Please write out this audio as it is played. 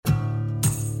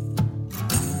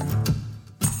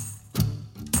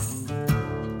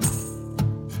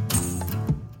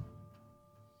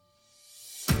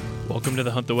Welcome to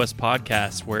the Hunt the West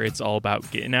podcast, where it's all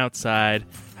about getting outside,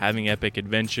 having epic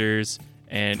adventures,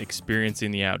 and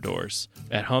experiencing the outdoors.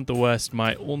 At Hunt the West,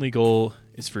 my only goal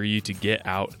is for you to get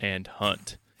out and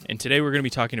hunt. And today we're going to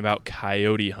be talking about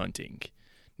coyote hunting.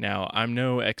 Now, I'm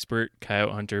no expert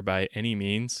coyote hunter by any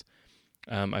means.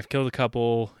 I've killed a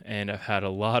couple, and I've had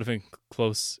a lot of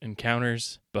close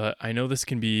encounters, but I know this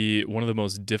can be one of the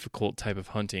most difficult type of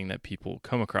hunting that people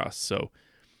come across. So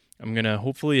I'm going to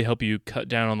hopefully help you cut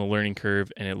down on the learning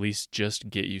curve and at least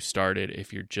just get you started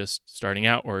if you're just starting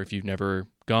out or if you've never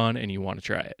gone and you want to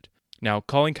try it. Now,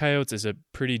 calling coyotes is a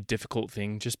pretty difficult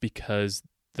thing just because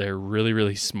they're really,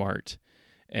 really smart.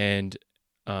 And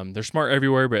they're smart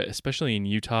everywhere, but especially in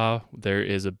Utah, there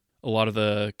is a lot of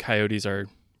the coyotes are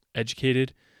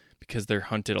educated because they're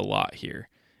hunted a lot here.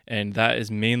 And that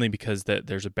is mainly because that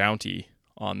there's a bounty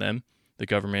on them. The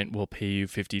government will pay you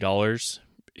 $50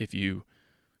 if you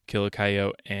kill a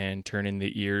coyote and turn in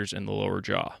the ears and the lower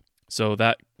jaw. So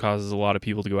that causes a lot of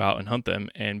people to go out and hunt them.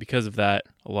 And because of that,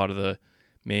 a lot of the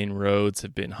main roads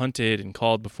have been hunted and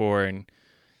called before, and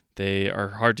they are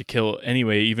hard to kill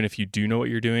anyway, even if you do know what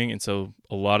you're doing. And so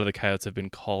a lot of the coyotes have been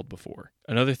called before.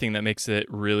 Another thing that makes it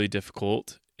really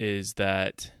difficult is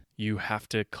that you have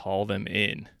to call them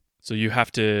in. So you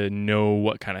have to know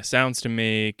what kind of sounds to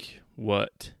make,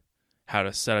 how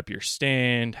to set up your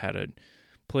stand, how to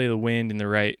play the wind in the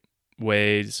right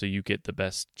way so you get the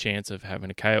best chance of having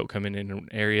a coyote come in an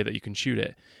area that you can shoot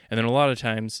at. And then a lot of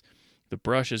times the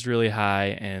brush is really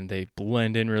high and they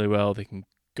blend in really well. They can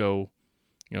go,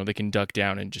 they can duck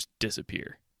down and just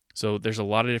disappear. So there's a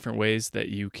lot of different ways that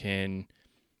you can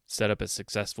set up a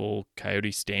successful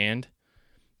coyote stand,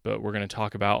 but we're going to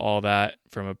talk about all that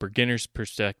from a beginner's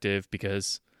perspective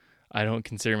because I don't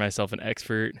consider myself an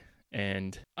expert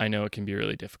and I know it can be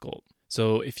really difficult.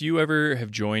 So if you ever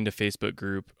have joined a Facebook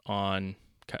group on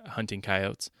hunting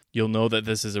coyotes, you'll know that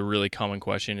this is a really common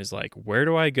question is like, where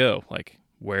do I go? Like,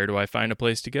 where do I find a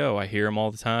place to go? I hear them all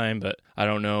the time, but I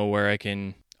don't know where I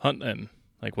can hunt them.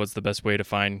 Like, what's the best way to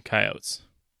find coyotes?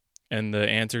 And the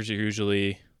answers are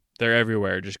usually, they're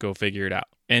everywhere. Just go figure it out.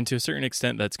 And to a certain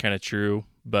extent, that's kind of true,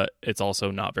 but it's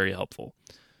also not very helpful.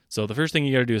 So the first thing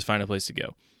you got to do is find a place to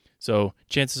go. So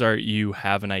chances are you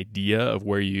have an idea of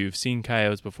where you've seen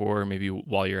coyotes before, maybe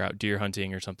while you're out deer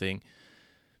hunting or something.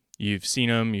 You've seen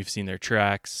them, you've seen their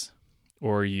tracks,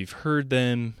 or you've heard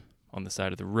them on the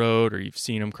side of the road, or you've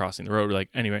seen them crossing the road.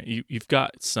 Anyway, you've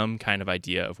got some kind of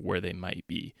idea of where they might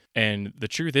be. And the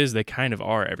truth is they kind of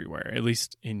are everywhere. At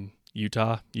least in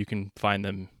Utah, you can find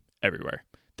them everywhere.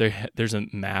 There's a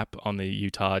map on the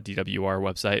Utah DWR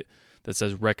website that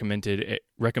says recommended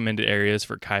areas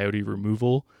for coyote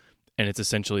removal. And it's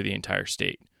essentially the entire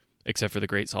state, except for the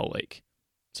Great Salt Lake.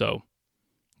 So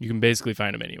you can basically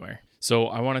find them anywhere. So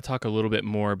I want to talk a little bit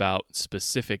more about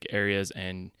specific areas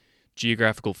and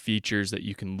geographical features that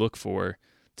you can look for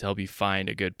to help you find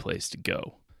a good place to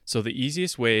go. So the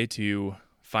easiest way to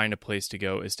find a place to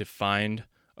go is to find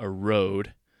a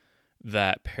road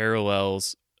that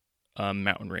parallels a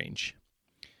mountain range.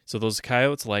 So those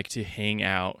coyotes like to hang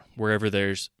out wherever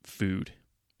there's food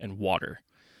and water.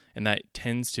 And that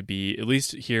tends to be, at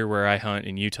least here where I hunt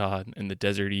in Utah, in the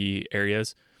deserty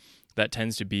areas, that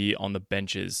tends to be on the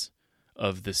benches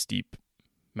of the steep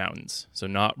mountains. So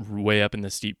not way up in the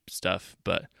steep stuff,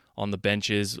 but on the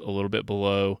benches a little bit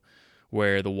below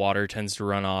where the water tends to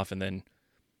run off and then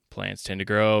plants tend to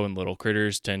grow and little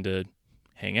critters tend to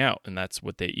hang out. And that's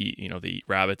what they eat. They eat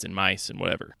rabbits and mice and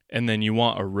whatever. And then you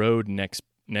want a road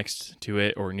next to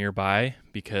it or nearby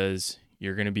because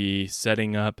you're going to be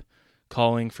setting up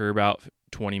calling for about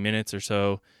 20 minutes or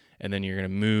so, and then you're going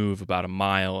to move about a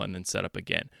mile and then set up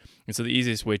again. And so the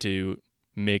easiest way to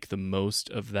make the most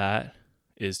of that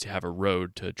is to have a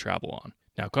road to travel on.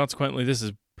 Now, consequently, this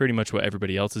is pretty much what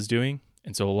everybody else is doing,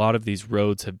 and so a lot of these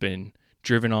roads have been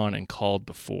driven on and called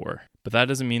before. But that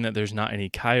doesn't mean that there's not any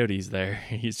coyotes there.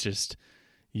 It's just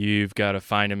you've got to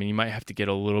find them, and you might have to get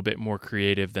a little bit more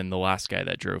creative than the last guy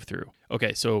that drove through.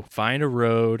 Okay, so find a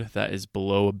road that is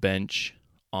below a bench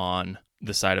on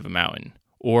the side of a mountain,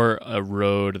 or a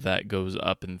road that goes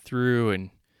up and through, and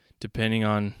depending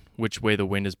on which way the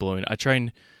wind is blowing, I try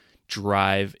and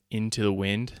drive into the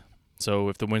wind. So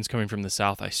if the wind's coming from the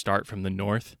south, I start from the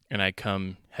north and I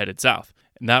come headed south.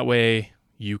 And that way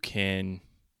you can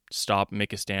stop,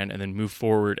 make a stand, and then move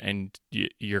forward, and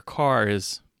your car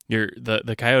is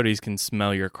the coyotes can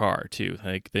smell your car too.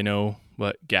 Like, they know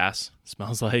what gas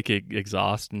smells like,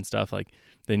 exhaust and stuff. Like,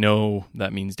 they know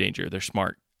that means danger. They're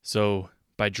smart. So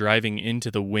by driving into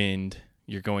the wind,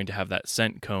 you're going to have that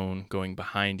scent cone going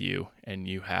behind you, and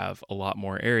you have a lot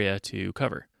more area to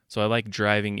cover. So I like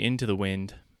driving into the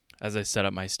wind. as I set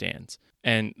up my stands.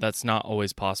 And that's not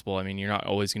always possible. I mean, you're not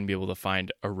always going to be able to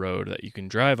find a road that you can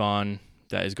drive on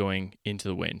that is going into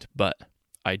the wind, but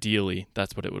ideally,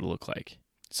 that's what it would look like.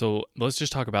 So let's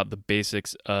just talk about the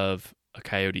basics of a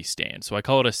coyote stand. So I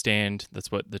call it a stand.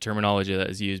 That's what the terminology that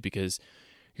is used, because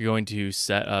you're going to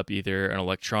set up either an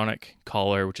electronic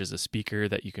caller, which is a speaker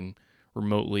that you can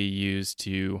remotely use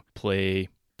to play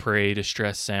prey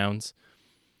distress sounds,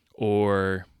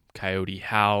 or coyote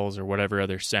howls, or whatever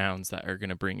other sounds that are going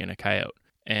to bring in a coyote.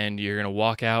 And you're going to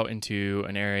walk out into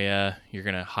an area. You're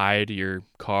going to hide your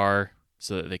car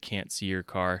so that they can't see your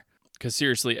car. Because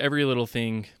seriously, every little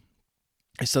thing,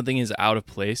 if something is out of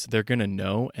place, they're going to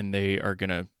know, and they are going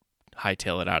to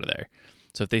hightail it out of there.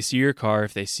 So if they see your car,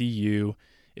 if they see you,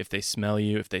 if they smell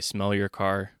you, if they smell your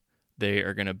car, they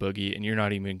are going to boogie, and you're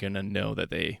not even going to know that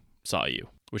they saw you,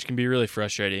 which can be really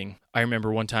frustrating. I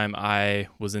remember one time I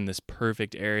was in this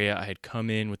perfect area. I had come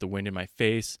in with the wind in my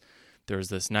face. There was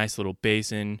this nice little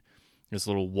basin, this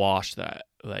little wash that,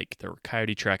 like, there were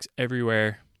coyote tracks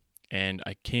everywhere. And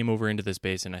I came over into this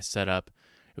basin. I set up.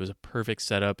 It was a perfect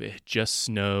setup. It had just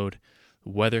snowed.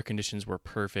 The weather conditions were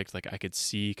perfect. Like, I could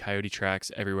see coyote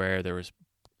tracks everywhere. There were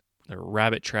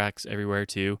rabbit tracks everywhere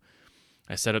too.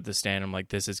 I set up the stand. I'm like,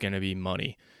 this is going to be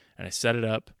money. And I set it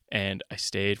up, and I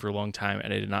stayed for a long time,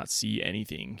 and I did not see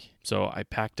anything. So I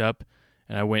packed up,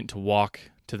 and I went to walk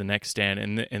to the next stand.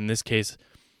 And in this case,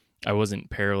 I wasn't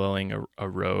paralleling a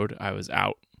road. I was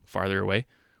out farther away,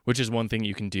 which is one thing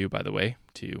you can do, by the way,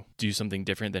 to do something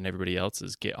different than everybody else,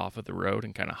 is get off of the road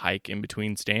and kind of hike in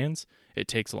between stands. It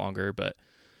takes longer, but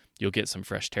you'll get some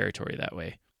fresh territory that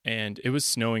way. And it was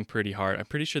snowing pretty hard. I'm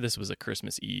pretty sure this was a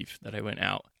Christmas Eve that I went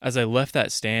out. As I left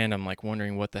that stand, I'm like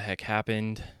wondering what the heck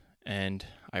happened. And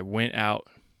I went out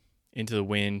into the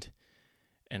wind,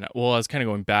 and I was kind of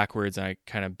going backwards, and I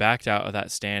kind of backed out of that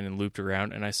stand and looped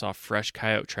around, and I saw fresh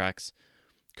coyote tracks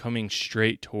coming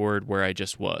straight toward where I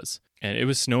just was. And it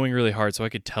was snowing really hard, so I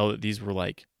could tell that these were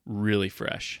like really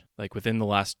fresh, like within the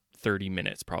last 30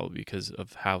 minutes probably, because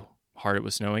of how hard it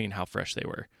was snowing and how fresh they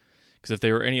were. Because if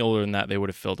they were any older than that, they would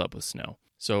have filled up with snow.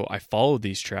 So I followed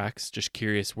these tracks, just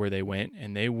curious where they went,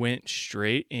 and they went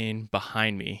straight in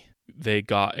behind me. They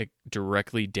got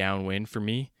directly downwind for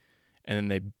me, and then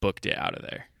they booked it out of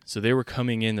there. So they were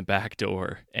coming in the back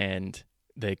door, and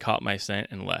they caught my scent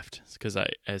and left. Because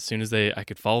as soon as I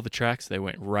could follow the tracks, they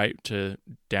went right to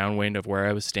downwind of where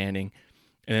I was standing,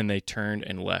 and then they turned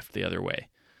and left the other way.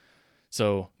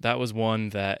 So that was one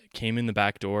that came in the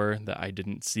back door that I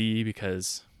didn't see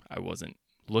because I wasn't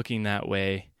looking that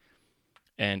way,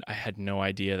 and I had no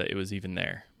idea that it was even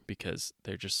there because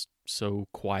they're just so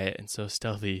quiet and so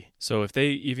stealthy. So if they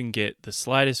even get the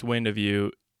slightest wind of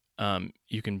you,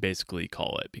 you can basically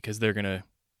call it, because they're going to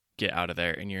get out of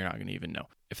there and you're not going to even know.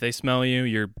 If they smell you,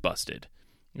 you're busted.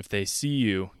 If they see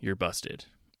you, you're busted.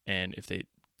 And if they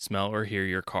smell or hear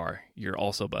your car, you're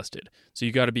also busted. So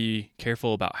you got to be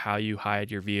careful about how you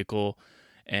hide your vehicle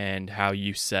and how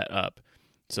you set up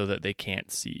so that they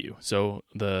can't see you. So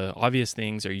the obvious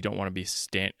things are, you don't want to be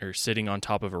sitting on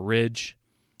top of a ridge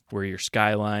where you're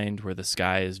skylined, where the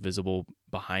sky is visible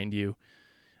behind you.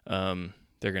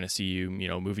 They're going to see you,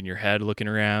 moving your head, looking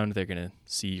around. They're going to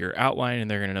see your outline, and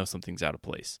they're going to know something's out of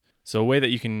place. So a way that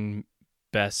you can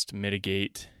best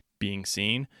mitigate being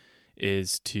seen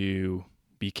is to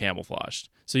be camouflaged.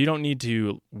 So you don't need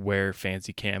to wear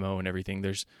fancy camo and everything.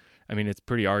 It's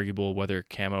pretty arguable whether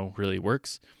camo really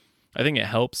works. I think it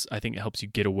helps. I think it helps you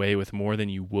get away with more than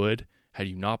you would had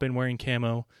you not been wearing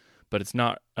camo, but it's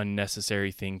not a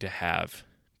necessary thing to have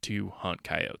to hunt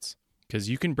coyotes, because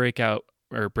you can break up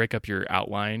your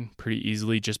outline pretty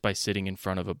easily just by sitting in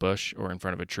front of a bush or in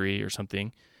front of a tree or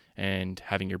something and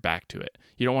having your back to it.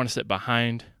 You don't want to sit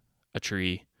behind a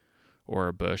tree or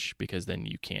a bush, because then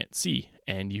you can't see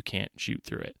and you can't shoot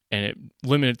through it. And it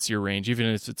limits your range. Even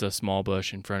if it's a small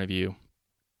bush in front of you,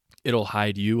 it'll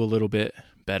hide you a little bit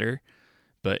better,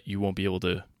 but you won't be able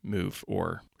to move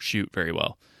or shoot very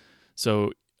well.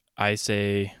 So I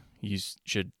say you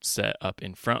should set up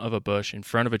in front of a bush, in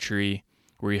front of a tree,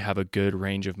 where you have a good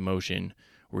range of motion,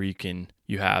 where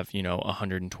you have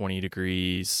 120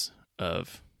 degrees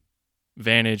of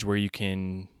vantage, where you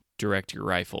can direct your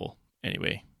rifle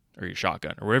anyway, or your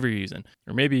shotgun, or whatever you're using,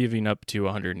 or maybe even up to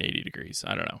 180 degrees.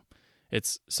 I don't know.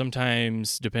 It's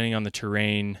sometimes, depending on the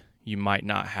terrain, you might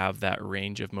not have that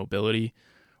range of mobility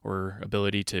or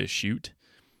ability to shoot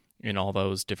in all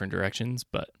those different directions,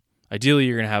 but ideally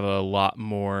you're going to have a lot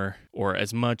more, or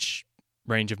as much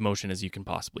range of motion as you can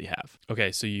possibly have.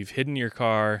 Okay, so you've hidden your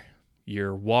car,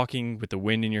 you're walking with the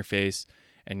wind in your face,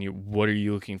 and what are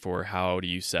you looking for? How do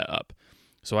you set up?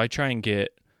 So I try and get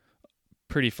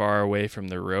pretty far away from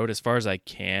the road as far as I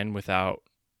can without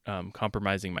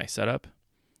compromising my setup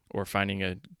or finding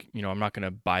I'm not going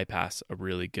to bypass a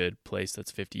really good place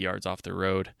that's 50 yards off the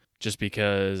road just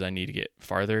because I need to get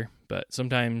farther. But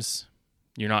sometimes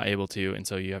you're not able to, and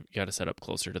so you got to set up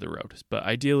closer to the road. But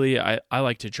ideally, I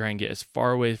like to try and get as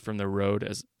far away from the road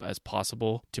as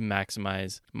possible to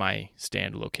maximize my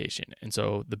stand location. And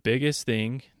so the biggest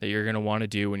thing that you're going to want to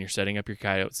do when you're setting up your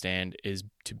coyote stand is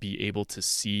to be able to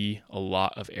see a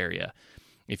lot of area.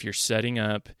 If you're setting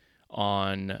up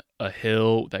on a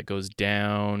hill that goes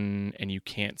down and you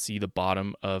can't see the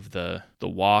bottom of the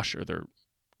wash or the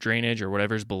drainage or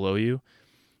whatever's below you,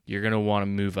 you're going to want to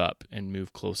move up and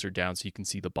move closer down so you can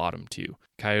see the bottom too.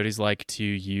 Coyotes like to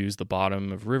use the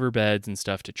bottom of riverbeds and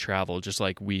stuff to travel just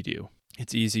like we do.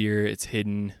 It's easier, it's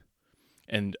hidden,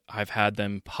 and I've had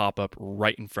them pop up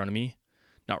right in front of me.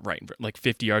 Not right in front, like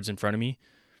 50 yards in front of me,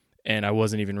 and I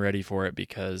wasn't even ready for it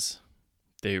because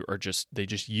they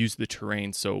just use the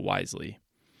terrain so wisely.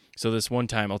 So this one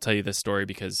time, I'll tell you this story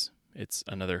because it's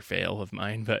another fail of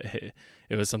mine, but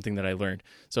it was something that I learned.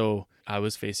 So I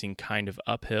was facing kind of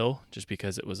uphill just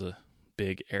because it was a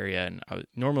big area, and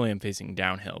normally I'm facing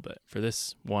downhill, but for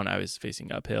this one I was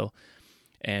facing uphill,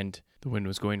 and the wind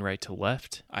was going right to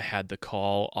left. I had the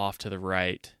call off to the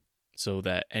right so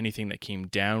that anything that came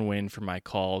downwind from my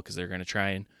call, because they're going to try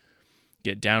and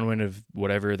get downwind of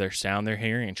whatever their sound they're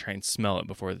hearing and try and smell it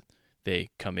before they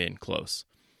come in close.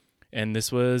 And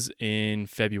this was in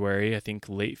February, I think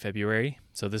late February.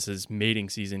 So this is mating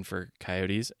season for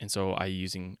coyotes. And so I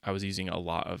was using a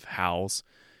lot of howls,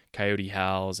 coyote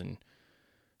howls and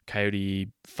coyote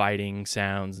fighting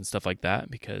sounds and stuff like that,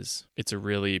 because it's a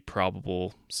really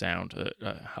probable sound,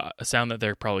 a sound that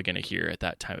they're probably going to hear at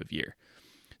that time of year.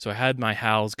 So I had my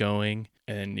howls going,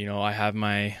 and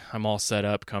I'm all set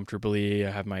up comfortably.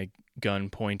 I have my gun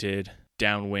pointed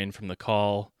downwind from the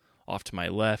call off to my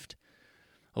left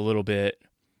a little bit,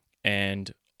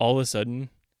 and all of a sudden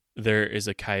there is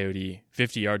a coyote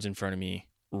 50 yards in front of me,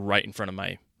 right in front of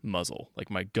my muzzle. Like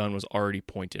my gun was already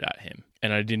pointed at him,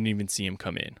 and I didn't even see him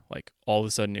come in. Like all of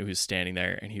a sudden it was standing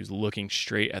there, and he was looking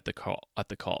straight at the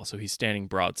call. So he's standing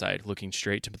broadside, looking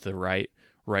straight to the right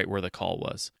where the call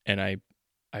was. And I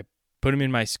put him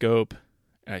in my scope,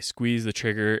 and I squeezed the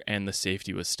trigger, and the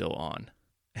safety was still on.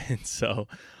 And so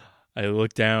I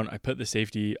looked down, I put the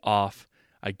safety off,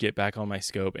 I get back on my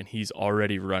scope, and he's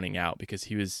already running out because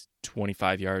he was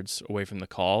 25 yards away from the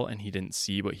call, and he didn't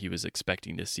see what he was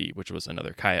expecting to see, which was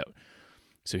another coyote.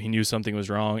 So he knew something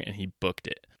was wrong, and he booked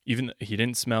it. Even he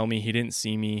didn't smell me, he didn't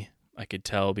see me. I could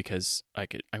tell because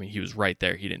he was right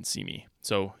there. He didn't see me.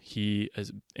 So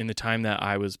in the time that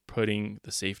I was putting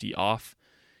the safety off,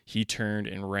 he turned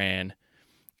and ran.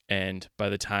 And by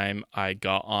the time I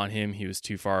got on him, he was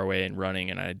too far away and running,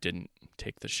 and I didn't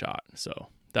take the shot. So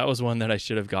that was one that I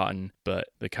should have gotten, but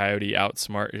the coyote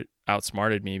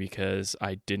outsmarted me because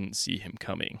I didn't see him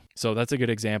coming. So that's a good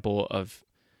example of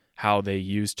how they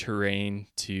use terrain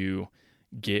to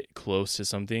get close to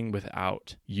something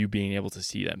without you being able to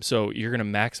see them. So you're going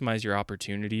to maximize your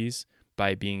opportunities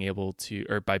by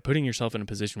by putting yourself in a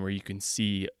position where you can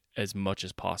see as much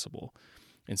as possible.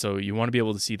 And so you want to be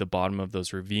able to see the bottom of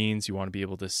those ravines. You want to be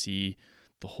able to see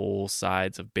the whole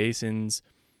sides of basins.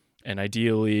 And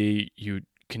ideally, you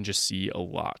can just see a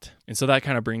lot. And so that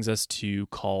kind of brings us to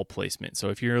call placement. So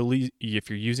if you're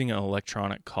using an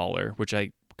electronic caller, which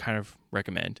I kind of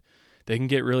recommend, they can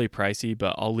get really pricey,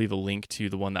 but I'll leave a link to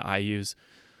the one that I use,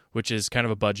 which is kind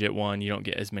of a budget one. You don't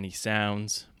get as many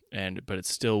sounds, but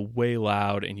it's still way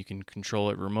loud, and you can control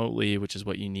it remotely, which is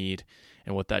what you need.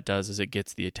 And what that does is it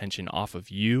gets the attention off of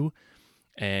you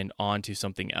and onto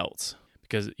something else.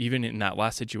 Because even in that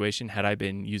last situation, had I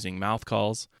been using mouth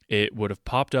calls, it would have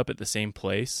popped up at the same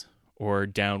place or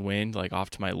downwind, like off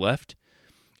to my left,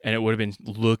 and it would have been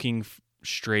looking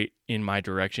straight in my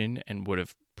direction and would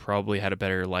have probably had a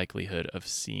better likelihood of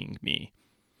seeing me.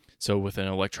 So with an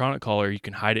electronic caller, you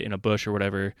can hide it in a bush or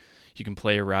whatever. You can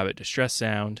play a rabbit distress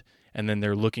sound, and then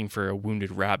they're looking for a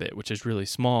wounded rabbit, which is really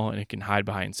small, and it can hide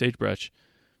behind sagebrush,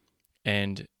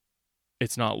 and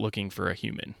it's not looking for a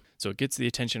human. So it gets the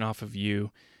attention off of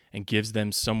you and gives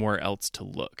them somewhere else to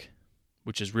look,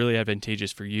 which is really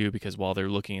advantageous for you because while they're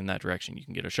looking in that direction, you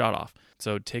can get a shot off.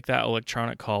 So take that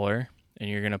electronic caller, and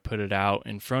you're going to put it out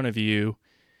in front of you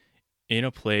in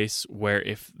a place where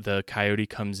if the coyote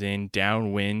comes in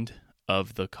downwind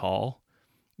of the call,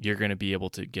 you're going to be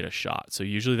able to get a shot. So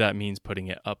usually that means putting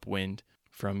it upwind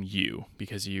from you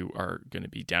because you are going to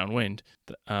be downwind.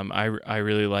 I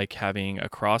really like having a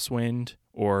crosswind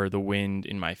or the wind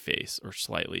in my face or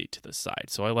slightly to the side.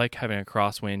 So I like having a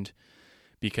crosswind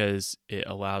because it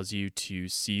allows you to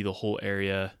see the whole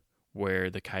area where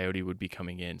the coyote would be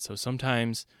coming in. So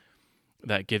sometimes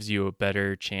that gives you a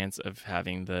better chance of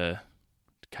having the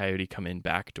coyote come in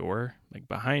back door, like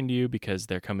behind you, because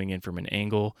they're coming in from an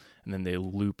angle and then they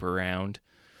loop around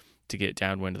to get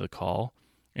downwind of the call.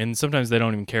 And sometimes they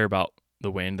don't even care about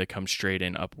the wind. They come straight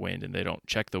in upwind and they don't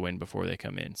check the wind before they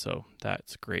come in. So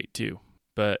that's great too.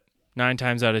 But 9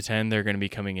 times out of 10, they're going to be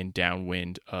coming in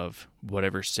downwind of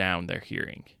whatever sound they're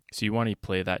hearing. So you want to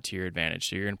play that to your advantage.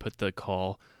 So you're going to put the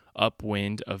call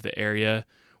upwind of the area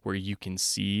where you can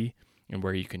see and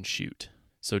where you can shoot.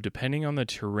 So depending on the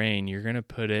terrain, you're going to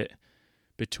put it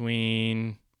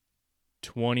between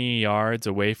 20 yards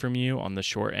away from you on the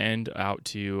short end out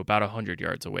to about 100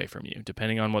 yards away from you,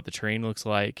 depending on what the terrain looks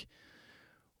like,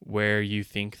 where you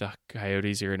think the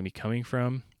coyotes are going to be coming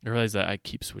from. I realize that I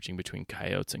keep switching between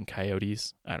coyotes and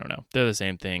coyotes. I don't know. They're the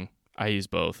same thing. I use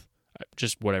both,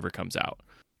 just whatever comes out.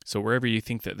 So wherever you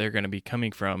think that they're going to be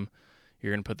coming from,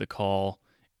 you're going to put the call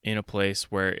in a place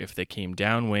where if they came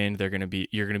downwind, you're going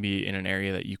to be in an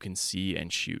area that you can see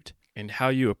and shoot. And how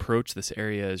you approach this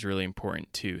area is really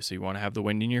important too. So you want to have the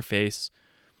wind in your face,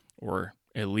 or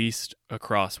at least a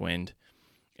crosswind,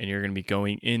 and you're going to be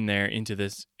going in there into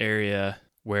this area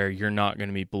where you're not going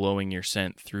to be blowing your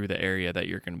scent through the area that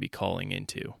you're going to be calling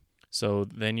into. So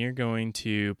then you're going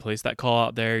to place that call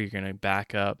out there. You're going to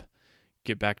back up,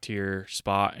 get back to your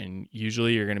spot, and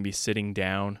usually you're going to be sitting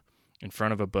down in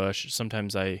front of a bush.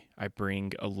 Sometimes I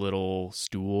bring a little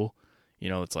stool,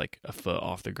 it's like a foot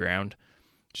off the ground,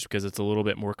 just because it's a little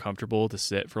bit more comfortable to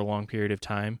sit for a long period of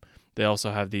time. They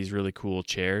also have these really cool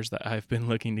chairs that I've been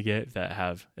looking to get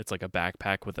it's like a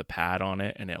backpack with a pad on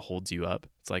it and it holds you up.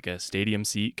 It's like a stadium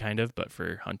seat kind of, but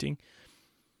for hunting.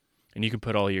 And you can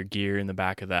put all your gear in the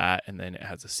back of that, and then it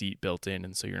has a seat built in,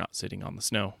 and so you're not sitting on the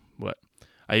snow. But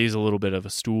I use a little bit of a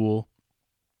stool,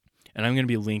 and I'm going to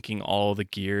be linking all the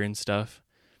gear and stuff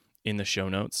in the show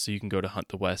notes, so you can go to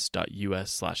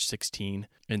huntthewest.us/16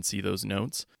 and see those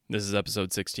notes. This is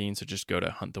episode 16, so just go to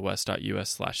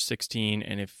huntthewest.us/16,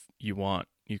 and if you want,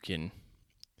 you can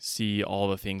see all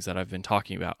the things that I've been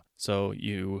talking about. So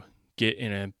you get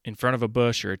in front of a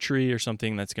bush or a tree or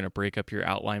something that's going to break up your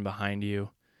outline behind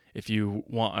you. If you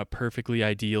want a perfectly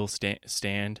ideal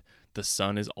stand, the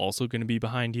sun is also going to be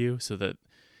behind you, so that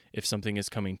if something is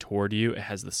coming toward you, it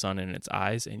has the sun in its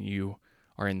eyes and you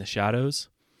are in the shadows.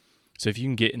 So if you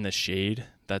can get in the shade,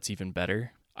 that's even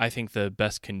better. I think the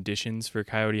best conditions for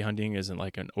coyote hunting is in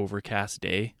like an overcast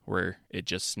day where it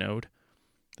just snowed.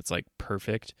 That's like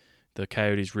perfect. The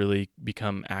coyotes really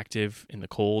become active in the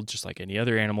cold, just like any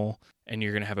other animal, and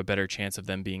you're going to have a better chance of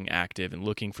them being active and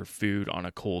looking for food on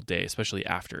a cold day, especially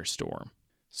after a storm.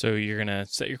 So you're going to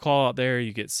set your call out there.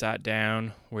 You get sat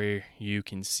down where you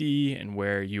can see and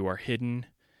where you are hidden.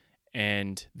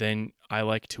 And then I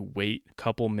like to wait a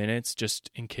couple minutes just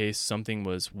in case something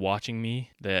was watching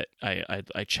me, that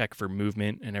I check for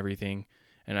movement and everything,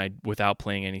 and without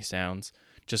playing any sounds,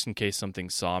 just in case something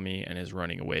saw me and is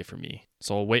running away from me.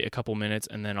 So I'll wait a couple minutes,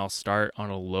 and then I'll start on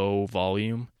a low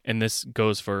volume. And this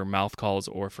goes for mouth calls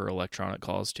or for electronic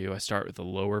calls too. I start with a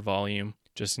lower volume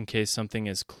just in case something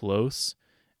is close,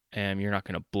 and you're not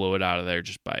going to blow it out of there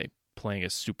just by playing a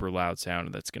super loud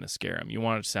sound that's going to scare them. You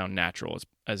want it to sound natural,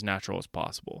 as natural as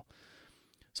possible.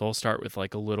 So I'll start with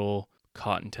like a little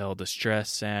cottontail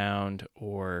distress sound,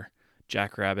 or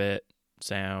jackrabbit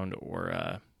sound,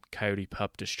 or coyote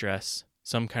pup distress,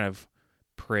 some kind of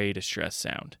prey distress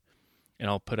sound. And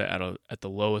I'll put it at the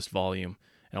lowest volume,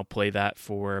 and I'll play that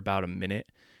for about a minute,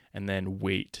 and then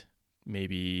wait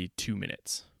maybe 2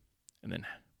 minutes, and then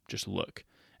just look.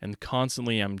 And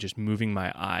constantly I'm just moving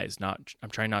my eyes.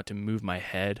 I'm trying not to move my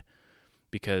head,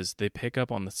 because they pick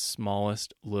up on the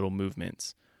smallest little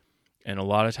movements. And a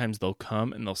lot of times they'll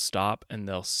come and they'll stop and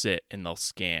they'll sit and they'll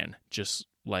scan, just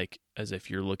like as if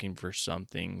you're looking for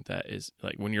something that is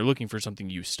like when you're looking for something,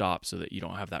 you stop so that you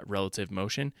don't have that relative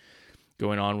motion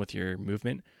going on with your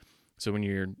movement. So when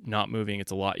you're not moving,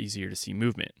 it's a lot easier to see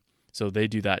movement. So they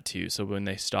do that too. So when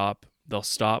they stop, they'll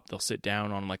sit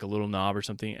down on like a little knob or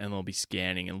something, and they'll be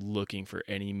scanning and looking for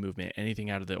any movement, anything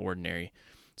out of the ordinary.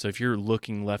 So if you're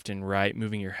looking left and right,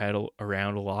 moving your head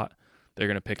around a lot, they're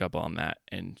going to pick up on that,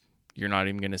 and you're not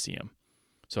even going to see them.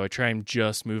 So I try and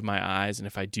just move my eyes, and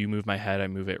if I do move my head, I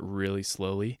move it really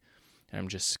slowly, and I'm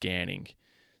just scanning.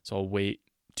 So I'll wait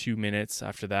 2 minutes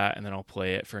after that, and then I'll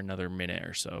play it for another minute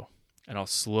or so. And I'll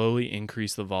slowly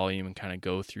increase the volume and kind of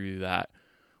go through that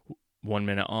 1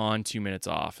 minute on, 2 minutes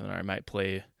off, and I might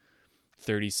play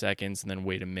 30 seconds and then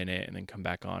wait a minute and then come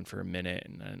back on for a minute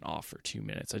and then off for 2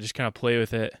 minutes. I just kind of play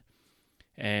with it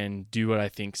and do what I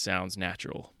think sounds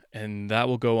natural. And that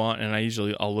will go on, and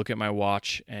I'll look at my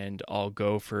watch and I'll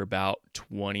go for about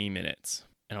 20 minutes.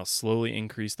 And I'll slowly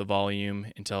increase the volume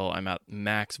until I'm at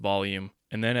max volume.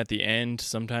 And then at the end,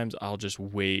 sometimes I'll just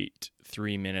wait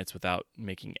 3 minutes without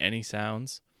making any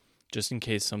sounds, just in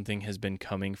case something has been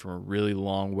coming from a really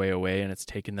long way away and it's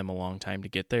taken them a long time to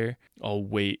get there. I'll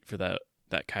wait for that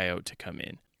coyote to come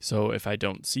in. So if I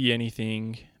don't see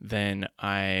anything, then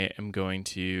I am going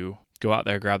to go out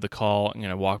there, grab the call. I'm going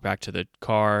to walk back to the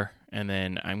car, and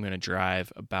then I'm going to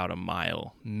drive about a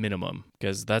mile minimum,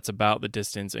 because that's about the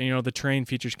distance. And, the terrain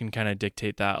features can kind of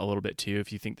dictate that a little bit too.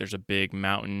 If you think there's a big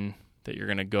mountain that you're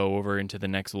going to go over into the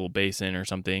next little basin or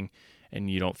something, and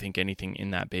you don't think anything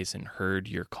in that basin heard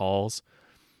your calls,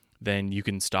 then you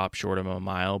can stop short of a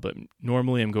mile. But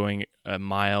normally I'm going a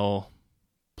mile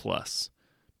plus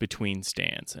between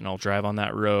stands, and I'll drive on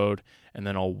that road, and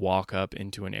then I'll walk up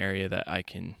into an area that I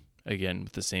can, again,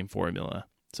 with the same formula,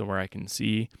 somewhere I can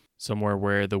see, somewhere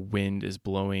where the wind is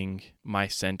blowing my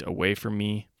scent away from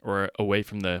me or away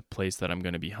from the place that I'm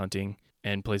going to be hunting,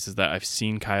 and places that I've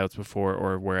seen coyotes before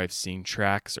or where I've seen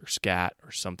tracks or scat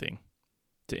or something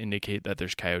to indicate that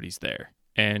there's coyotes there.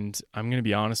 And I'm going to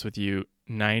be honest with you,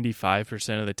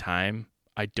 95% of the time,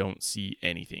 I don't see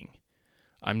anything.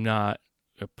 I'm not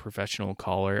a professional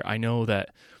caller. I know that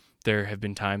there have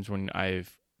been times when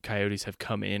coyotes have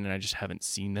come in and I just haven't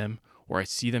seen them, or I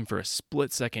see them for a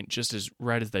split second just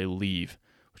right as they leave,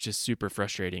 which is super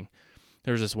frustrating.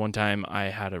 There was this one time I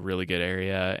had a really good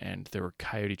area and there were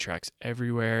coyote tracks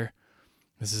everywhere.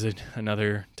 This is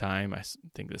another time. I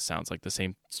think this sounds like the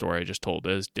same story I just told,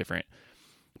 but it's different.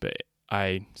 But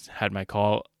I had my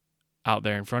call out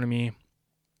there in front of me,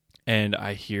 and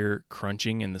I hear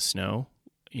crunching in the snow.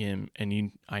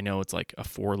 I know it's like a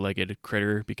four-legged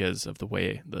critter because of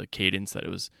the cadence that it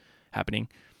was happening.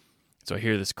 So I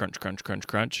hear this crunch, crunch, crunch,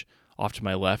 crunch off to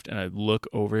my left, and I look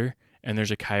over, and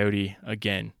there's a coyote,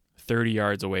 again, 30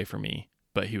 yards away from me,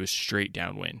 but he was straight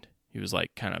downwind. He was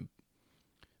like kind of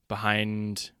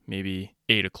behind maybe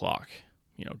 8 o'clock,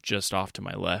 just off to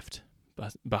my left,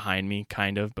 behind me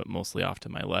kind of, but mostly off to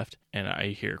my left. And I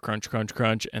hear crunch, crunch,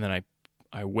 crunch, and then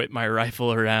I whip my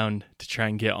rifle around to try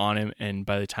and get on him, and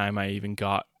by the time I even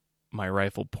got my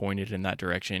rifle pointed in that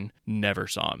direction, never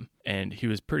saw him. And he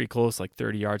was pretty close, like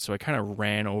 30 yards, so I kind of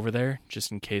ran over there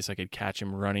just in case I could catch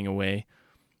him running away.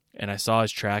 And I saw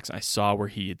his tracks. I saw where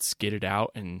he had skidded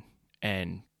out and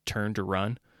turned to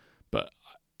run, but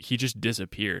he just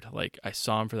disappeared. Like, I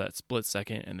saw him for that split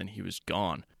second, and then he was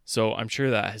gone. So I'm sure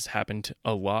that has happened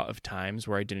a lot of times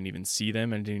where I didn't even see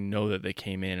them and didn't know that they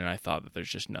came in, and I thought that there's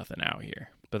just nothing out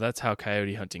here. But that's how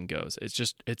coyote hunting goes.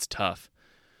 It's tough.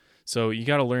 So you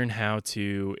got to learn how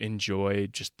to enjoy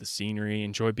just the scenery,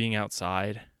 enjoy being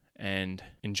outside, and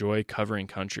enjoy covering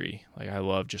country. Like, I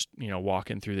love just,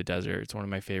 walking through the desert. It's one of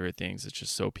my favorite things. It's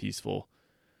just so peaceful.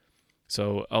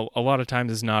 So a lot of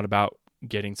times it's not about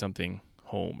getting something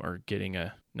home or getting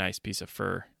a nice piece of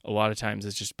fur. A lot of times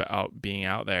it's just about being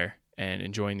out there and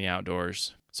enjoying the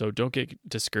outdoors. So don't get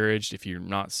discouraged if you're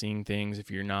not seeing things, if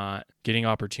you're not getting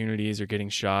opportunities or getting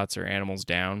shots or animals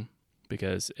down,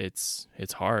 because it's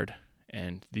hard.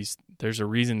 And there's a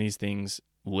reason these things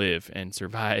live and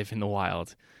survive in the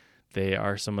wild. They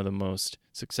are some of the most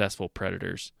successful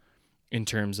predators in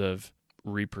terms of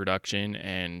reproduction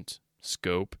and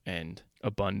scope and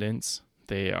abundance.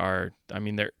 They're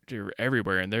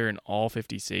everywhere, and they're in all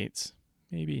 50 states.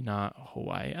 Maybe not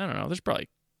Hawaii. I don't know. There's probably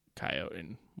coyote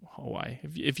in Hawaii.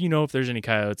 If you know if there's any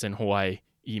coyotes in Hawaii,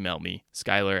 email me,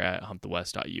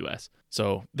 skyler@huntthewest.us.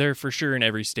 So they're for sure in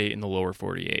every state in the lower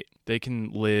 48. They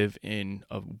can live in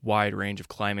a wide range of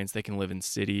climates. They can live in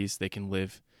cities. They can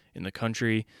live in the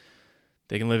country.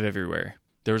 They can live everywhere.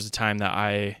 There was a time that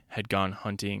I had gone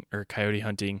hunting or coyote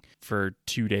hunting for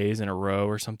 2 days in a row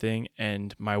or something,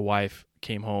 and my wife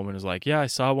came home and was like, yeah, I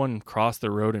saw one cross the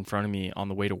road in front of me on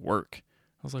the way to work.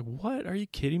 I was like, what? Are you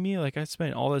kidding me? Like, I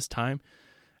spent all this time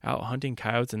out hunting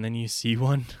coyotes, and then you see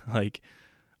one like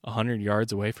 100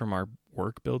 yards away from our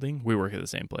work building. We work at the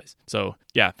same place. So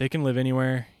yeah, they can live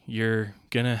anywhere. You're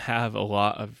going to have a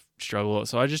lot of struggle.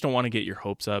 So I just don't want to get your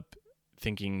hopes up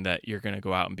thinking that you're going to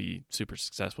go out and be super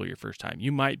successful your first time.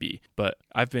 You might be, but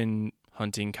I've been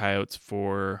hunting coyotes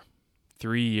for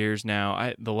 3 years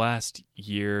now. The last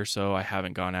year or so, I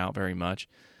haven't gone out very much,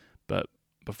 but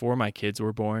before my kids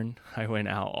were born, I went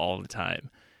out all the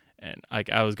time, and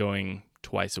I was going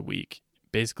twice a week,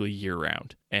 basically year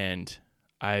round, and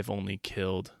I've only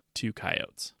killed 2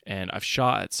 coyotes, and I've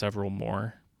shot at several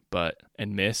more,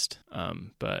 and missed.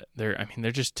 But they're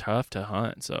just tough to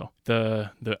hunt. So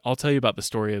I'll tell you about the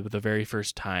story of the very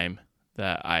first time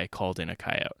that I called in a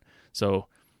coyote. So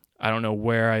I don't know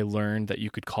where I learned that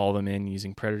you could call them in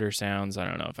using predator sounds. I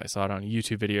don't know if I saw it on a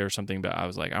YouTube video or something, but I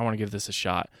was like, I want to give this a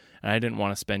shot. And I didn't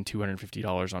want to spend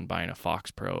 $250 on buying a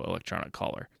Fox Pro electronic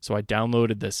collar. So I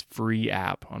downloaded this free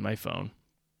app on my phone.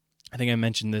 I think I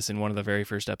mentioned this in one of the very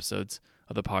first episodes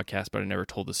of the podcast, but I never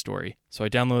told the story. So I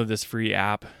downloaded this free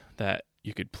app that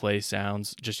you could play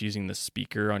sounds just using the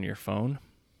speaker on your phone.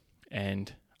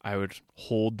 And I would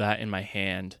hold that in my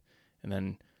hand, and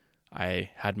then I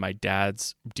had my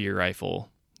dad's deer rifle.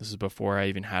 This is before I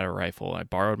even had a rifle. I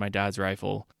borrowed my dad's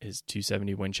rifle, his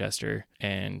 .270 Winchester,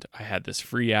 and I had this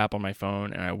free app on my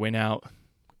phone, and I went out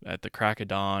at the crack of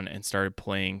dawn and started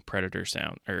playing predator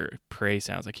sound or prey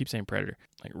sounds. I keep saying predator,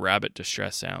 like rabbit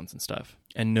distress sounds and stuff.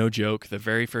 And no joke, the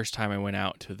very first time I went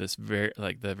out to this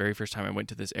the very first time I went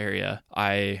to this area,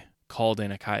 I called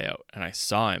in a coyote and I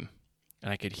saw him,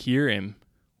 and I could hear him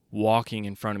walking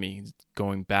in front of me,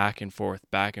 going back and forth,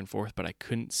 but I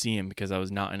couldn't see him because I was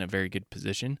not in a very good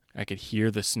position. I could hear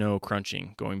the snow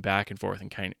crunching, going back and forth,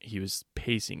 and he was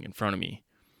pacing in front of me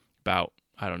about,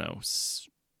 I don't know,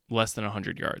 less than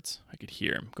 100 yards. I could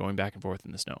hear him going back and forth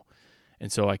in the snow.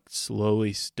 And so I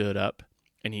slowly stood up,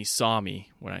 and he saw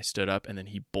me when I stood up, and then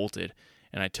he bolted.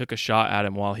 And I took a shot at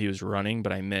him while he was running,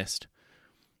 but I missed.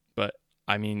 But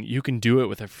I mean, you can do it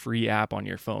with a free app on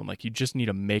your phone. Like, you just need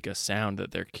to make a sound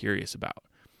that they're curious about.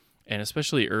 And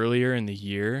especially earlier in the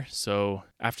year, so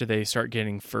after they start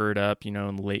getting furred up,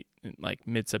 in like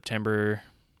mid-September,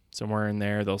 somewhere in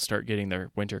there, they'll start getting their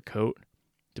winter coat,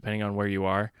 depending on where you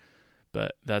are.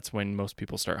 But that's when most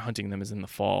people start hunting them, is in the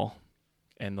fall,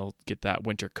 and they'll get that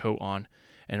winter coat on.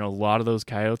 And a lot of those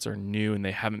coyotes are new and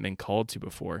they haven't been called to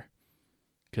before,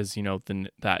 because,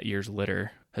 that year's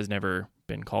litter has never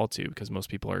been called to, because most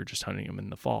people are just hunting them in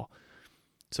the fall.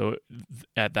 So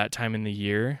at that time in the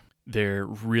year, they're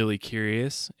really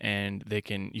curious, and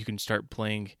you can start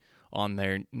playing on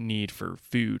their need for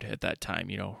food at that time.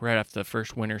 Right after the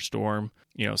first winter storm,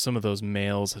 some of those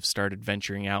males have started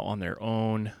venturing out on their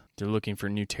own. They're looking for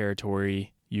new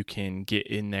territory. You can get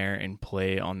in there and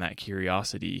play on that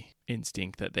curiosity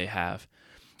instinct that they have,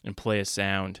 and play a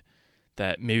sound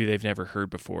that maybe they've never heard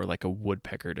before, like a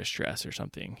woodpecker distress or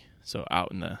something. So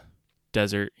out in the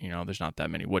desert, there's not that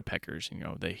many woodpeckers.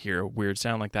 They hear a weird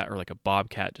sound like that, or like a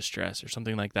bobcat distress or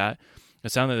something like that. A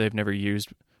sound that they've never used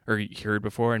or heard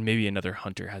before, and maybe another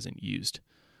hunter hasn't used.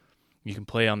 You can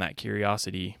play on that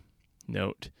curiosity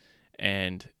note,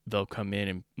 and they'll come in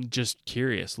and just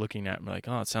curious, looking at me like,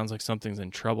 oh, it sounds like something's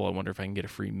in trouble. I wonder if I can get a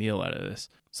free meal out of this.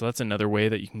 So that's another way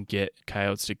that you can get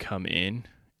coyotes to come in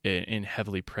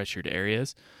heavily pressured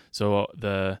areas. So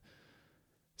the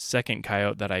second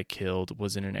coyote that I killed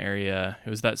was in an area,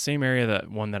 it was that same area, that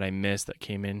one that I missed that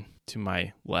came in to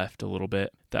my left a little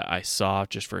bit, that I saw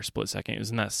just for a split second. It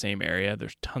was in that same area.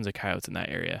 There's tons of coyotes in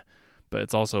that area, but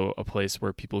it's also a place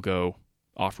where people go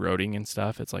off-roading and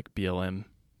stuff. It's like BLM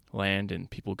land, and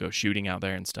people go shooting out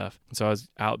there and stuff. And so I was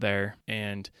out there,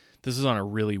 and this was on a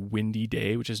really windy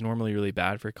day, which is normally really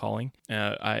bad for calling.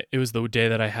 It was the day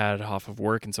that I had off of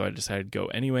work, and so I decided to go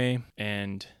anyway.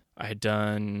 And I had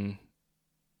done,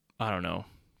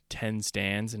 10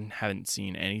 stands and haven't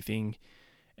seen anything.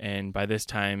 And by this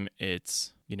time,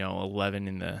 it's 11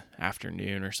 in the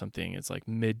afternoon or something. It's like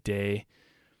midday.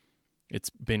 It's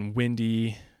been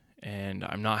windy, and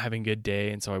I'm not having a good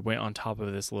day. And so I went on top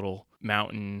of this little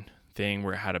mountain thing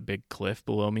where it had a big cliff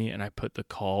below me, and I put the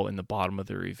call in the bottom of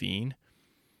the ravine,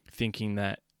 thinking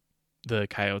that the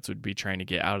coyotes would be trying to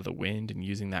get out of the wind and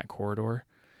using that corridor.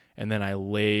 And then I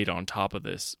laid on top of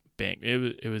this bank.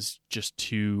 It was just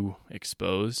too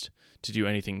exposed to do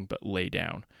anything but lay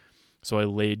down. So I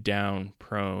laid down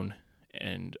prone,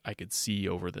 and I could see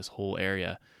over this whole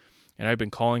area. And I'd been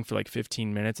calling for like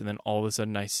 15 minutes, and then all of a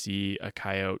sudden I see a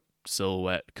coyote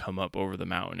silhouette come up over the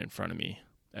mountain in front of me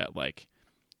at like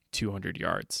 200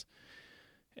 yards.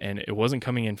 And it wasn't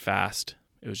coming in fast.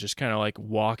 It was just kind of like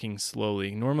walking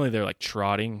slowly. Normally they're like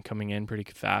trotting, coming in pretty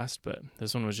fast, but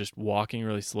this one was just walking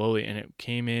really slowly, and it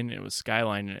came in, it was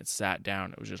skyline, and it sat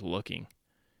down. It was just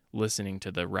listening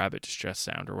to the rabbit distress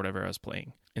sound or whatever I was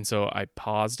playing. And so I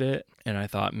paused it, and I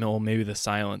thought, well, maybe the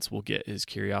silence will get his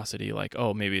curiosity, like,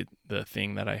 oh, maybe the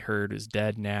thing that I heard is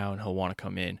dead now and he'll want to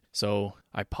come in. So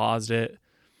I paused it,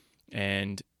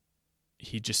 and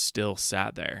he just still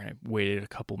sat there. I waited a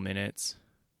couple minutes,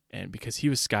 and because he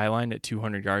was skylined at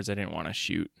 200 yards, I didn't want to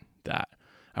shoot that.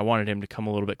 I wanted him to come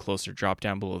a little bit closer, drop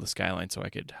down below the skyline so I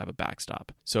could have a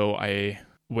backstop. So I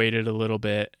waited a little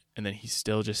bit, and then he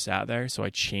still just sat there. So I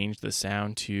changed the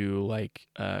sound to like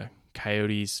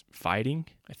coyotes fighting.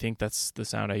 I think that's the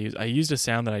sound I used. I used a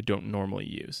sound that I don't normally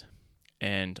use,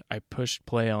 and I pushed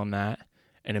play on that,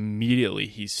 And immediately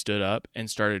he stood up and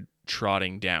started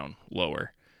trotting down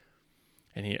lower.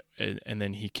 And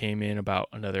then he came in about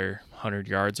another 100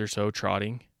 yards or so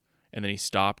trotting, and then he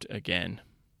stopped again.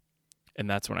 And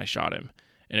that's when I shot him.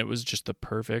 And it was just the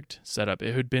perfect setup.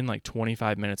 It had been like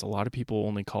 25 minutes. A lot of people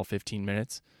only call 15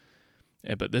 minutes.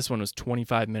 But this one was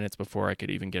 25 minutes before I could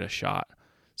even get a shot.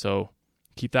 So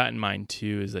keep that in mind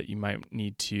too, is that you might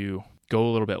need to go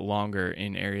a little bit longer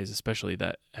in areas, especially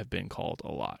that have been called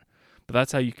a lot. But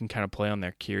that's how you can kind of play on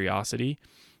their curiosity,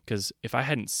 because if I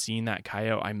hadn't seen that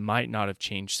coyote, I might not have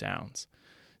changed sounds.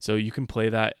 So you can play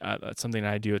that. That's something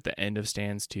I do at the end of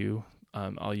stands too.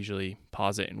 I'll usually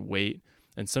pause it and wait.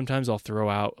 And sometimes I'll throw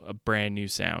out a brand new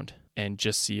sound and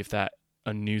just see if a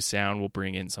new sound will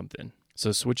bring in something.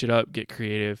 So switch it up, get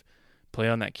creative, play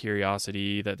on that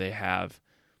curiosity that they have,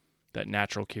 that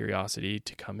natural curiosity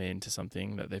to come into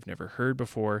something that they've never heard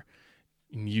before,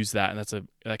 and use that. And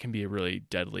that can be a really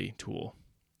deadly tool.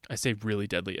 I say really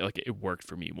deadly, like it worked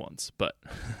for me once, but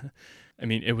I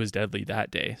mean, it was deadly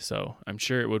that day. So I'm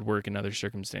sure it would work in other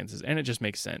circumstances, and it just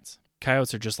makes sense.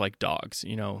 Coyotes are just like dogs,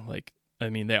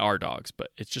 they are dogs,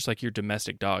 but it's just like your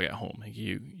domestic dog at home. Like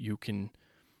you can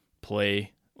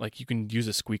play, like you can use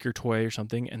a squeaker toy or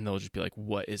something, and they'll just be like,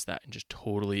 what is that? And just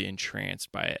totally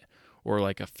entranced by it. Or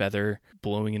like a feather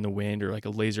blowing in the wind, or like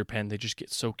a laser pen. They just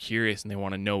get so curious and they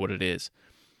want to know what it is.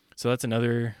 So that's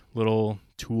another little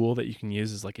tool that you can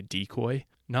use, is like a decoy.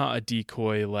 Not a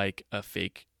decoy like a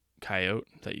fake coyote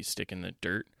that you stick in the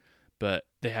dirt, but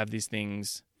they have these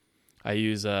things. I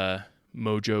use a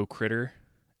Mojo Critter.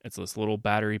 It's this little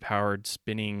battery-powered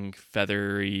spinning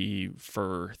feathery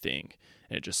fur thing.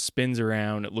 And it just spins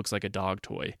around. It looks like a dog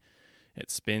toy. It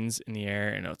spins in the air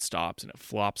and it stops and it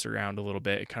flops around a little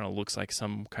bit. It kind of looks like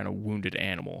some kind of wounded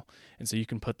animal. And so you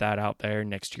can put that out there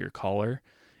next to your collar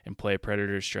and play a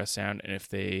predator distress sound. And if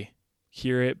they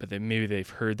hear it, but maybe they've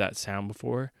heard that sound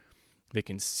before, they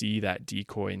can see that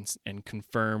decoy and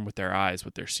confirm with their eyes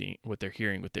what they're seeing, what they're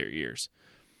hearing with their ears.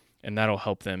 And that'll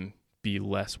help them be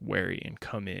less wary and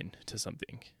come in to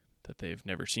something that they've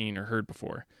never seen or heard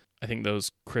before. I think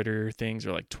those critter things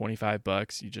are like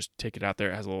 $25. You just take it out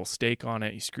there. It has a little stake on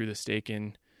it. You screw the stake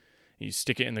in, you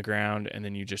stick it in the ground, and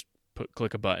then you just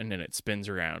click a button and it spins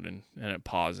around and it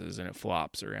pauses and it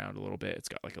flops around a little bit. It's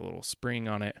got like a little spring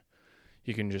on it.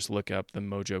 You can just look up the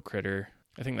Mojo Critter.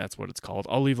 I think that's what it's called.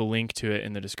 I'll leave a link to it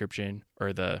in the description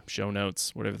or the show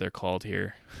notes, whatever they're called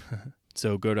here.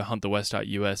 So go to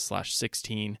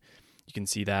huntthewest.us/16. You can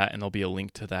see that, and there'll be a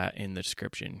link to that in the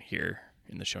description here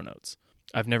in the show notes.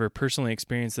 I've never personally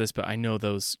experienced this, but I know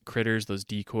those critters, those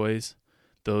decoys,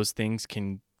 those things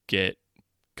can get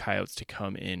coyotes to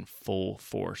come in full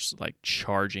force, like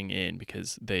charging in,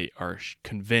 because they are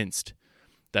convinced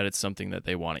that it's something that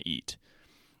they want to eat.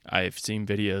 I've seen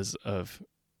videos of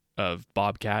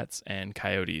bobcats and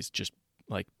coyotes just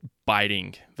like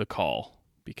biting the call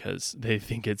because they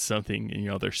think it's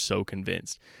something, they're so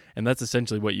convinced. And that's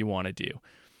essentially what you want to do.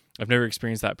 I've never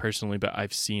experienced that personally, but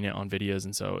I've seen it on videos,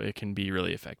 and so it can be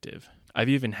really effective. I've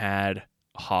even had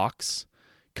hawks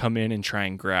come in and try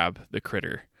and grab the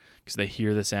critter because they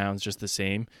hear the sounds just the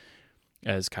same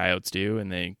as coyotes do,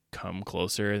 and they come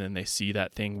closer, and then they see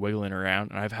that thing wiggling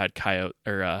around. And I've had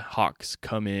hawks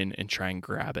come in and try and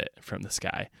grab it from the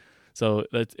sky. So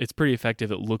it's pretty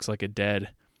effective. It looks like a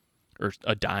dead or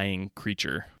a dying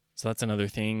creature. So that's another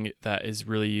thing that is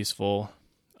really useful.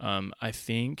 I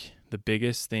think the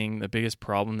biggest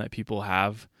problem that people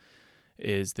have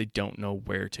is they don't know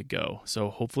where to go. So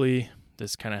hopefully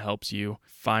this kind of helps you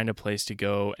find a place to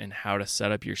go and how to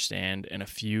set up your stand and a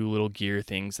few little gear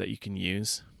things that you can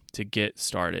use to get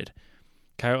started.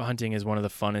 Coyote hunting is one of the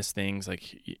funnest things.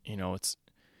 Like,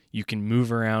 you can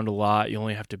move around a lot. You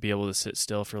only have to be able to sit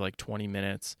still for like 20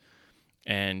 minutes.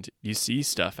 And you see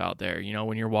stuff out there.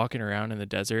 When you're walking around in the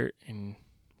desert and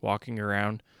walking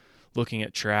around looking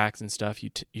at tracks and stuff, you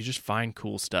just find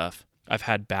cool stuff. I've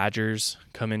had badgers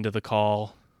come into the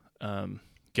call.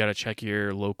 Got to check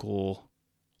your local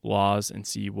laws and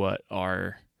see what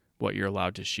you're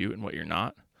allowed to shoot and what you're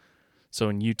not. So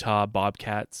in Utah,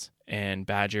 bobcats and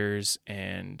badgers,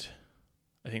 and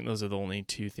I think those are the only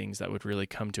two things that would really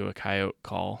come to a coyote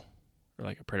call or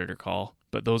like a predator call.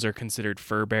 But those are considered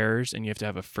fur bearers, and you have to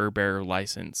have a fur bearer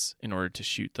license in order to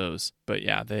shoot those. But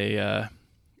yeah,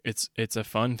 it's a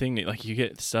fun thing. Like, you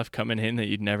get stuff coming in that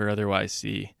you'd never otherwise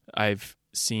see. I've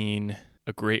seen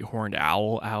a great horned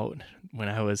owl out when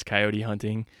I was coyote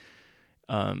hunting.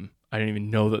 I didn't even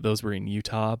know that those were in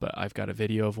Utah, but I've got a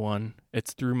video of one.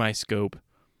 It's through my scope,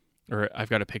 or I've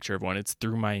got a picture of one. It's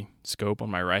through my scope on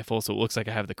my rifle, so it looks like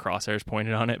I have the crosshairs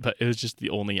pointed on it, but it was just the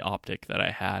only optic that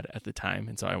I had at the time,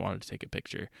 and so I wanted to take a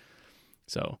picture.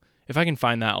 So if I can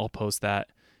find that, I'll post that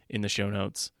in the show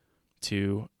notes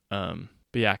too. But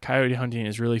yeah, coyote hunting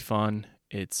is really fun.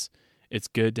 It's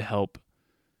good to help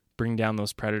bring down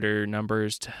those predator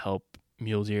numbers, to help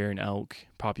mule deer and elk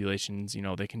populations.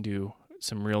 They can do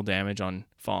some real damage on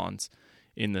fawns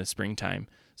in the springtime.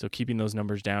 So keeping those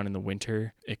numbers down in the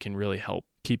winter, it can really help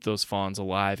keep those fawns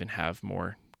alive and have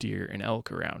more deer and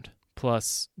elk around.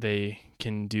 Plus, they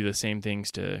can do the same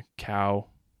things to cattle,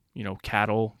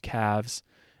 calves,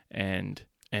 and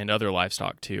other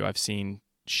livestock too. I've seen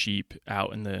sheep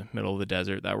out in the middle of the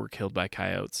desert that were killed by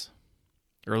coyotes,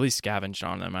 or at least scavenged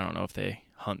on them. I don't know if they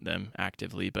hunt them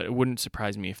actively, but it wouldn't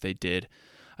surprise me if they did.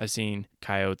 I've seen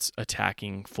coyotes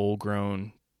attacking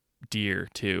full-grown deer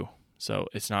too. So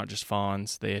it's not just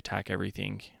fawns. They attack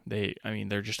everything.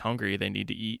 They're just hungry. They need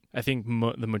to eat. I think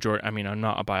the majority, I'm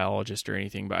not a biologist or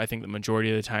anything, but I think the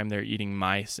majority of the time they're eating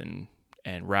mice and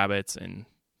rabbits and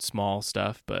small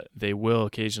stuff, but they will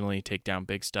occasionally take down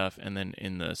big stuff. And then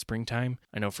in the springtime,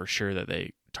 I know for sure that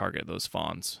they target those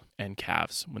fawns and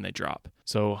calves when they drop.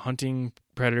 So hunting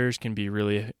predators can be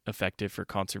really effective for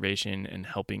conservation and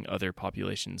helping other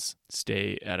populations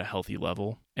stay at a healthy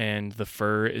level. And the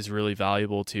fur is really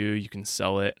valuable too. You can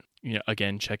sell it.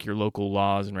 Again, check your local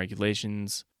laws and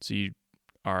regulations so you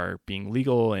are being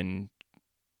legal and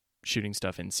shooting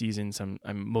stuff in season.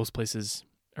 Most places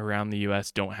around the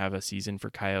U.S. don't have a season for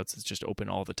coyotes. It's just open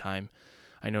all the time.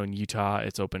 I know in Utah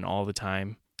it's open all the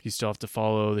time. You still have to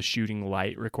follow the shooting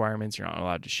light requirements. You're not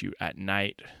allowed to shoot at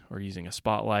night or using a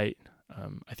spotlight.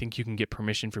 I think you can get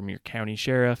permission from your county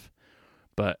sheriff,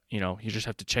 but you just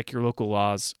have to check your local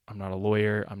laws. I'm not a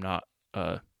lawyer. I'm not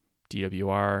a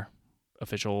DWR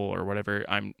official or whatever.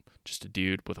 I'm just a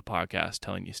dude with a podcast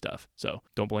telling you stuff. So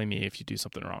don't blame me if you do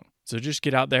something wrong. So just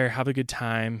get out there, have a good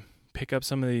time, pick up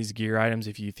some of these gear items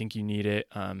if you think you need it.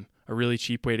 A really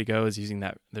cheap way to go is using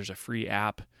that. There's a free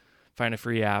app. Find a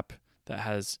free app that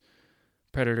has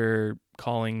predator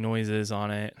calling noises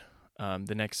on it.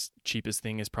 The next cheapest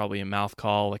thing is probably a mouth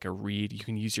call, like a reed. You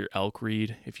can use your elk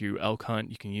reed. If you elk hunt,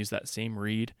 you can use that same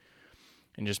reed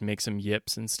and just make some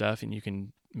yips and stuff, and you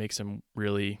can make some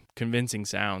really convincing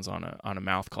sounds on a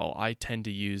mouth call. I tend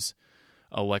to use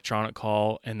electronic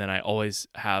call, and then I always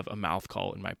have a mouth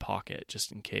call in my pocket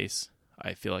just in case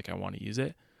I feel like I want to use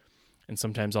it. And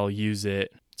sometimes I'll use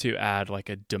it to add like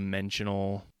a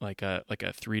dimensional, like a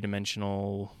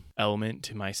 3-dimensional element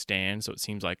to my stand. So it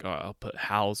seems like I'll put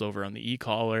howls over on the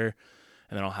e-collar,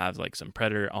 and then I'll have like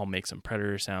I'll make some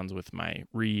predator sounds with my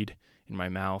reed in my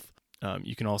mouth.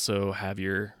 You can also have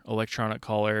your electronic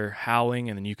collar howling,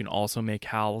 and then you can also make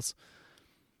howls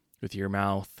with your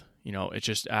mouth. It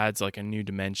just adds like a new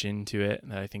dimension to it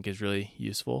that I think is really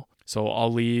useful. So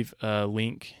I'll leave a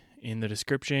link in the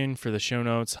description for the show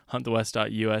notes,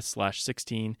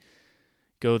 huntthewest.us/16.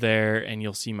 Go there and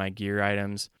you'll see my gear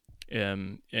items.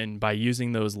 And by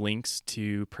using those links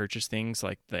to purchase things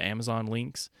like the Amazon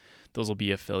links, those will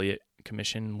be affiliate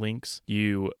commission links.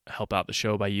 You help out the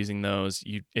show by using those.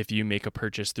 If you make a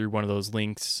purchase through one of those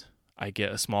links, I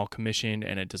get a small commission,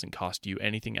 and it doesn't cost you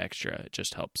anything extra. It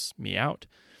just helps me out.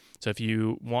 So if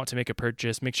you want to make a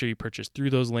purchase, make sure you purchase through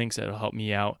those links. It'll help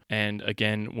me out. And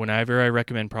again, whenever I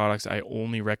recommend products, I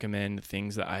only recommend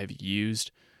things that I've used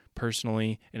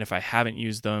personally. And if I haven't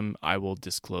used them, I will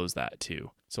disclose that too.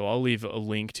 So I'll leave a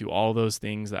link to all those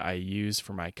things that I use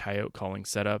for my coyote calling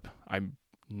setup. I'm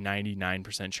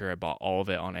 99% sure I bought all of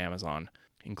it on Amazon,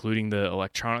 including the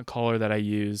electronic collar that I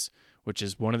use, which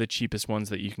is one of the cheapest ones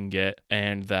that you can get,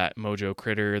 and that Mojo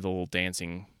Critter, the little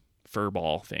dancing fur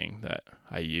ball thing that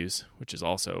I use, which is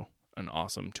also an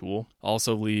awesome tool. I'll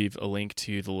also leave a link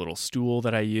to the little stool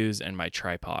that I use and my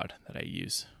tripod that I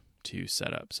use to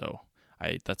set up. So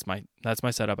that's my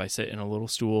setup. I sit in a little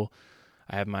stool.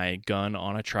 I have my gun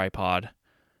on a tripod,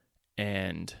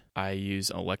 and I use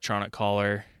an electronic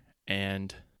collar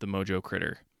and the Mojo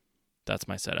Critter. That's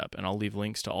my setup, and I'll leave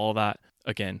links to all that.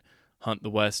 Again,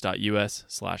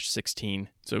 huntthewest.us/16.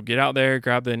 So get out there,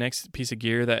 grab the next piece of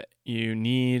gear that you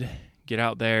need, get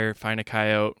out there, find a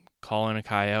coyote, call in a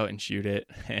coyote and shoot it,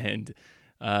 and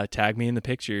tag me in the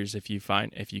pictures if you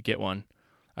get one.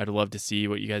 I'd love to see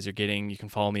what you guys are getting. You can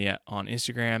follow me on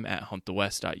Instagram at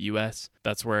huntthewest.us.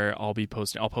 That's where I'll be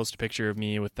posting. I'll post a picture of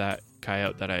me with that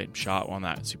coyote that I shot on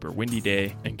that super windy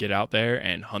day, and get out there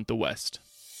and hunt the West.